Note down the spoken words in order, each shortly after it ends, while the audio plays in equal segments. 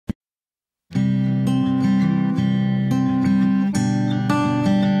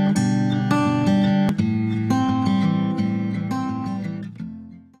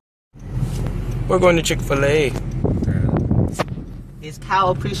We're going to Chick-fil-A. It's Cow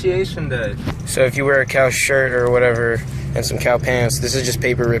Appreciation Day. So if you wear a cow shirt or whatever and some cow pants, this is just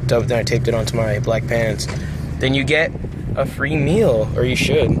paper ripped up, then I taped it onto my black pants, then you get a free meal, or you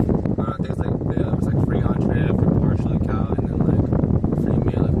should. I think it's like, yeah, it was like free entree if you're partially cow, and then like free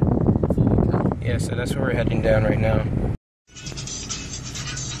meal if you're fully cow. Yeah, so that's where we're heading down right now.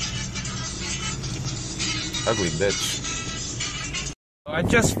 Ugly bitch. I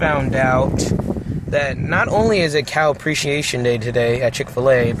just found out that not only is it Cow Appreciation Day today at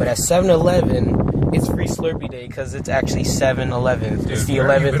Chick-fil-A, but at 7-Eleven, it's Free Slurpee Day because it's actually 7-Eleven. It's the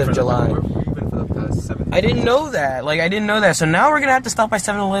 11th of July. I didn't know that. Like, I didn't know that. So now we're going to have to stop by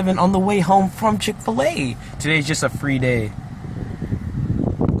 7-Eleven on the way home from Chick-fil-A. Today's just a free day.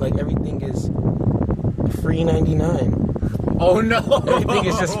 Like, everything is free 99. Oh, no. Everything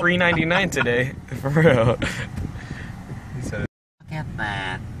is just free 99 today. For real. Look at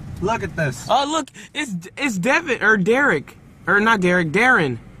that. Look at this. Oh, look. It's Devin, or Derek. Or not Derek,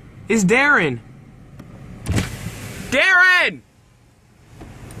 Darren. It's Darren. Darren!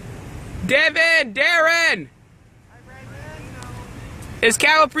 Devin! Darren! It's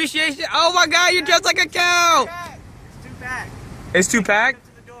Cow Appreciation. Oh my god, you're dressed like a cow! It's 2-pack. It's 2-pack?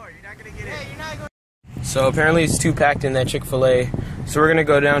 To the door. You're not gonna get it. You're not going. So apparently it's 2-packed in that Chick-fil-A. So we're gonna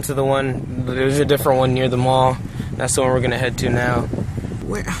go down to the one, there's a different one near the mall. That's the one we're gonna head to now.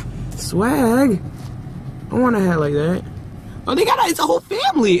 Where? Swag? I want a hat like that. Oh, they got it's a whole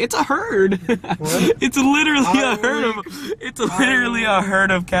family. It's a herd. It's literally a herd of. It's literally a herd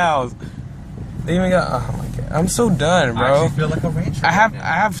of cows. They even got. Oh my god! I'm so done, bro. I actually feel like a rancher. I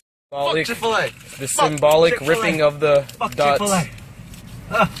have. Fuck Chick-fil-A. The symbolic ripping of the Fuck dots.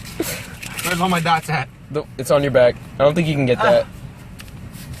 Chick-fil-A. Where's all my dots at? It's on your back. I don't think you can get that.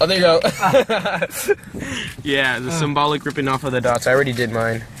 Oh, there you go. Yeah, the symbolic ripping off of the dots. I already did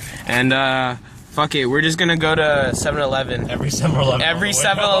mine. And fuck it, we're just gonna go to 7-Eleven. Every 7-Eleven. Every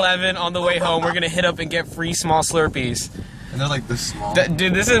 7-Eleven on the way home, we're gonna hit up and get free small Slurpees. And they're like this small.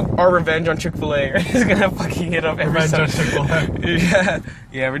 Dude, this is our revenge on Chick-fil-A. We're just gonna fucking hit up every Revenge on Chick-fil-A.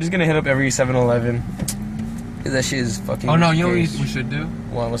 Yeah, we're just gonna hit up every 7-Eleven. That shit is fucking. Oh no, you know what we should do?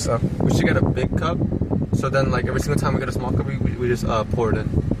 What? What's up? We should get a big cup. So then, like every single time we get a small cup, we just pour it in.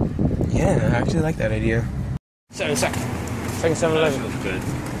 Yeah, I actually like that idea. Second 7-Eleven. Feels good.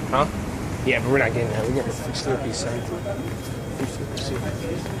 Huh? Yeah, but we're not getting that. We're getting free Slurpees, son.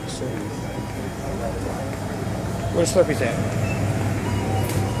 Where's Slurpees at?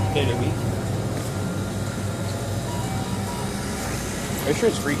 There they be. Are you sure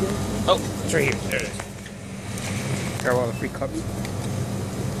it's free here? Oh, it's right here. There it is. Grab all the free cups.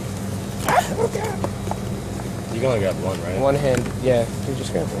 Ah, oh god. You can only grab one, right? One hand, yeah. You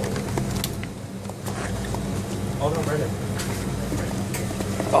just grab one. Oh no, right here.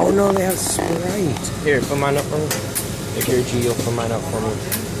 Oh no, they have Sprite. Here, fill mine up for me. If you're a G, you'll fill mine up for me.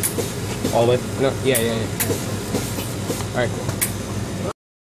 All the way? No, yeah. Alright, cool.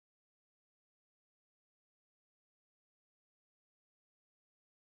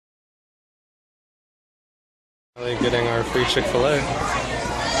 Really getting our free Chick-fil-A.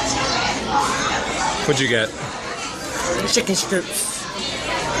 What'd you get? Chicken strips.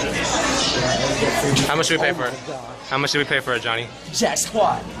 How much did we pay for it? How much did we pay for it, Johnny? Jack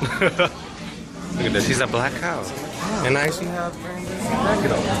squat. Look at this. He's a black cow. And I actually have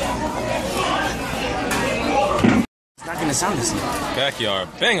It's not gonna sound this loud. backyard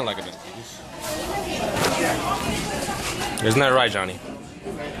banging like a bitch. Isn't that right, Johnny?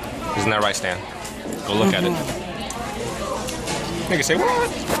 Isn't that right, Stan? Go look at it. Nigga say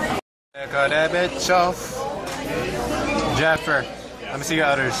what? Got that bitch off. Jaffer, let me see your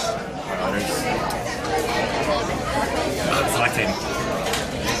udders. Selecting.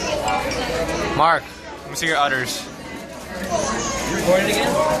 Marc, let me see your udders. Recording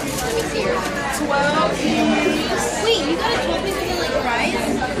again? 12. Wait, you got a 12 piece of like fries?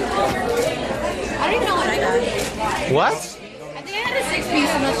 I don't even know what I got. What? I think I had a 6 piece,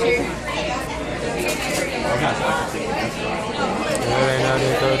 I'm not sure.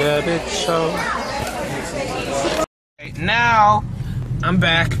 Now, I'm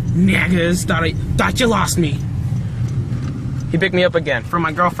back. Niggas, thought you lost me. He picked me up again from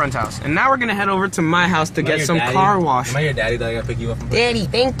my girlfriend's house. And now we're gonna head over to my house to get some car wash. Am I your daddy that I gotta pick you up? Daddy,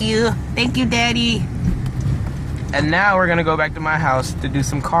 thank you. Thank you, Daddy. And now we're gonna go back to my house to do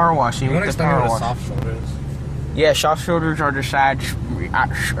some car washing You with want the to explain car what a wash. soft shoulder is? Yeah, soft shoulders are the side.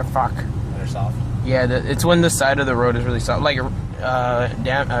 Fuck. They're soft. Yeah, it's when the side of the road is really soft. Like,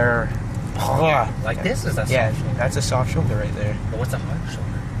 Like this? Is that soft? Yeah, that's a soft shoulder right there. But what's a hard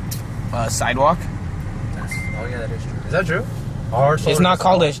shoulder? Sidewalk. Oh yeah, that is true. Is that true? Hard shoulder.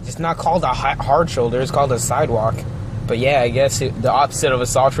 It's not called a hard shoulder. It's called a sidewalk. But yeah, I guess the opposite of a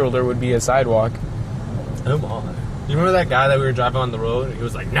soft shoulder would be a sidewalk. Oh my. You remember that guy that we were driving on the road? He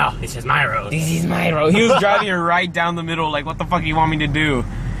was like, no, this is my road. This is my road. He was driving right down the middle. Like, what the fuck do you want me to do?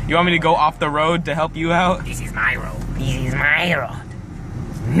 You want me to go off the road to help you out? This is my road. This is my road.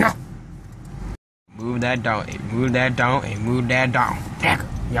 No. Move that down. Move that down. And move that down.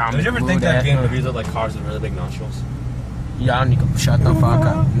 Did you ever think that being reviews of like cars with really big nostrils? Y'all need to shut the fuck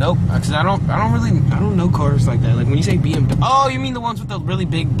up. Nope. Cause I don't know cars like that. Like when you say BMW. Oh, you mean the ones with the really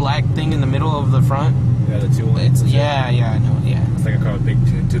big black thing in the middle of the front? Yeah, the two ones. Yeah, I know. Yeah. It's like a car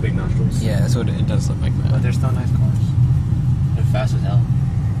with two big nostrils. Yeah, that's what it does look like. That. But they're still nice cars. They're fast as hell.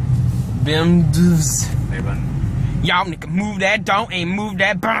 Benzies. They run. Y'all nigga move that down and move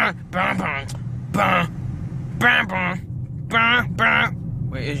that bang.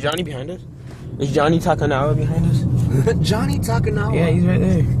 Wait, is Johnny behind us? Is Johnny Takanawa behind us? Johnny Takanawa. Yeah, he's right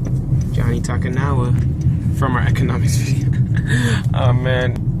there. Johnny Takanawa from our economics video. Oh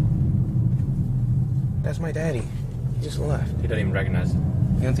man. That's my daddy. He just left. He doesn't even recognize it.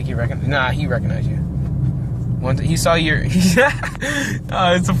 You don't think he recognized? Nah, he recognized you. He saw your.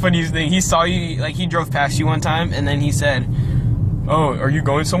 Oh, it's the funniest thing. He saw you, like he drove past you one time, and then he said, "Oh, are you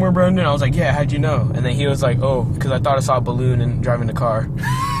going somewhere, Brandon?" I was like, "Yeah, how'd you know?" And then he was like, "Oh, because I thought I saw a balloon and driving the car."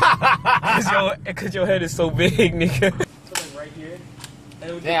 Because your head is so big, nigga. So right here.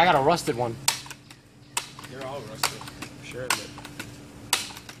 Yeah, I got a rusted one. You're all rusted, for sure. But...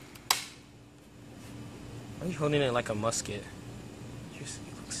 Why are you holding it like a musket? You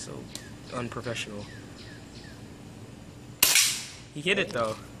look so unprofessional. He hit it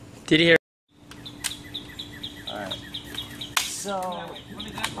though. Did he hear? Alright. So,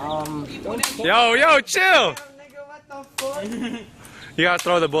 Yo, chill! You gotta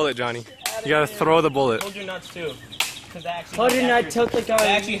throw the bullet, Johnny. You gotta throw the bullet. Hold your nuts too. Hold your nut, tilt the gun.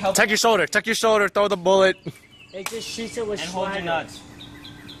 Actually helps. Tuck your shoulder, throw the bullet. It just shoots it with And hold your nuts.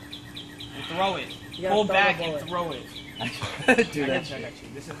 And throw it. You gotta Pull throw back the and bullet. throw it. Dude, I got you.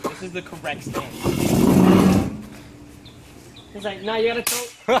 This is the correct stance. He's like, no, you gotta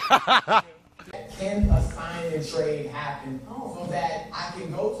throw. Can a sign and trade happen so that I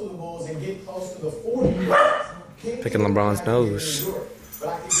can go to the Bulls and get close to the 40? Picking LeBron's nose.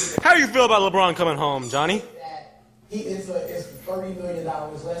 How do you feel about LeBron coming home, Johnny? It's $30 million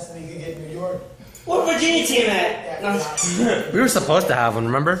less than he could get in New York. What Virginia team at? We were supposed to have one,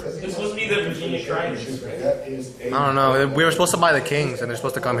 remember? This was supposed to be the Virginia Shriners. I don't know. We were supposed to buy the Kings, and they're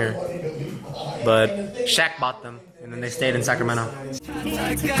supposed to come here. But Shaq bought them, and then they stayed in Sacramento.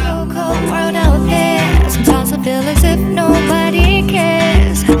 It's a cold, cold world out there. Sometimes I feel as if nobody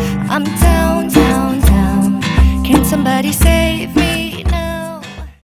cares. I'm down, down, down. Can somebody save me?